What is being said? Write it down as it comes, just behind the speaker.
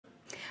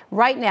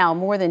Right now,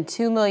 more than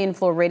 2 million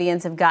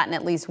Floridians have gotten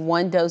at least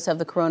one dose of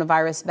the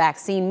coronavirus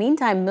vaccine.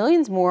 Meantime,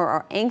 millions more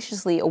are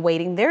anxiously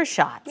awaiting their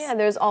shots. Yeah,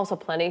 there's also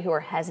plenty who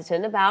are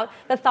hesitant about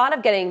the thought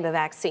of getting the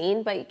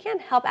vaccine, but you can't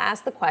help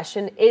ask the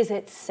question, is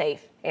it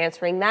safe?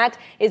 Answering that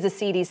is the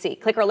CDC.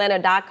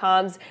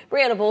 ClickOrlando.com's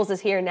Brianna Bowles is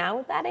here now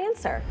with that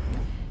answer.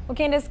 Well,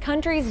 Candace,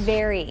 countries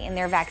vary in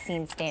their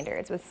vaccine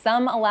standards, with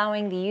some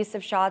allowing the use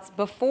of shots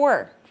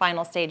before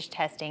final stage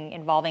testing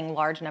involving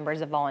large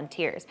numbers of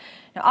volunteers.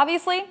 Now,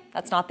 obviously,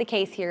 that's not the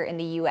case here in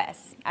the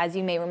U.S. As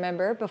you may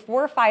remember,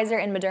 before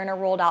Pfizer and Moderna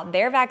rolled out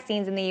their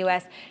vaccines in the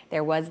U.S.,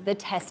 there was the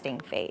testing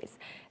phase.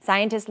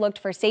 Scientists looked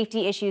for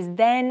safety issues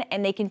then,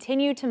 and they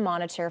continue to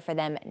monitor for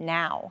them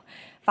now.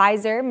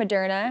 Pfizer,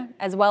 Moderna,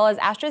 as well as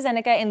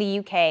AstraZeneca in the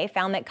UK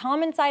found that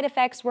common side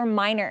effects were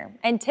minor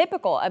and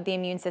typical of the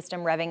immune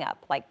system revving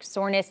up, like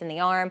soreness in the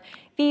arm,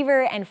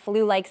 fever, and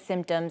flu-like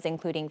symptoms,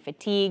 including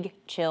fatigue,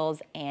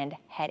 chills, and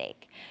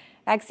headache.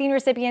 Vaccine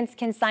recipients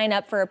can sign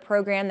up for a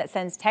program that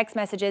sends text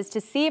messages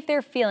to see if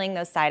they're feeling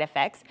those side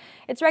effects.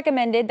 It's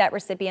recommended that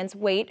recipients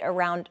wait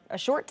around a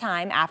short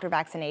time after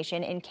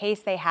vaccination in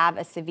case they have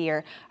a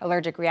severe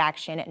allergic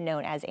reaction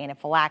known as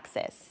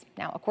anaphylaxis.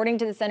 Now, according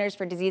to the Centers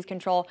for Disease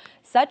Control,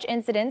 such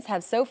incidents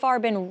have so far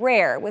been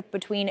rare, with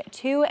between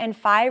 2 and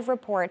 5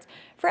 reports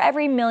for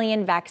every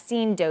million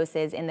vaccine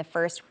doses in the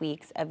first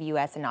weeks of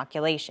U.S.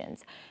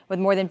 inoculations. With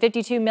more than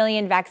 52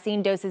 million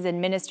vaccine doses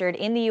administered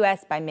in the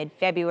U.S. by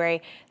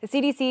mid-February, the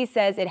CDC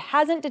says it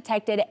hasn't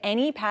detected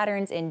any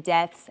patterns in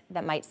deaths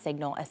that might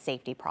signal a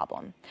safety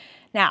problem.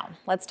 Now,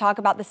 let's talk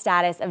about the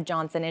status of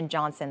Johnson &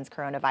 Johnson's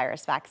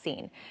coronavirus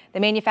vaccine. The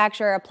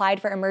manufacturer applied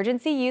for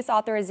emergency use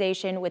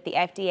authorization with the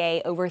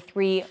FDA over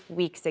 3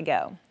 weeks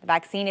ago. The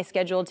vaccine is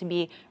scheduled to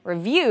be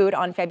reviewed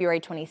on February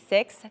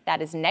 26th.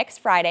 That is next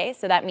Friday,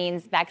 so that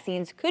means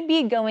vaccines could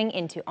be going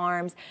into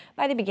arms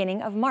by the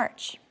beginning of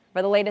March.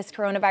 For the latest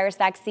coronavirus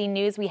vaccine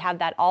news, we have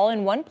that all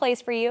in one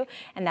place for you,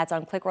 and that's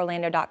on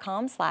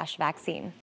clickorlando.com/vaccine.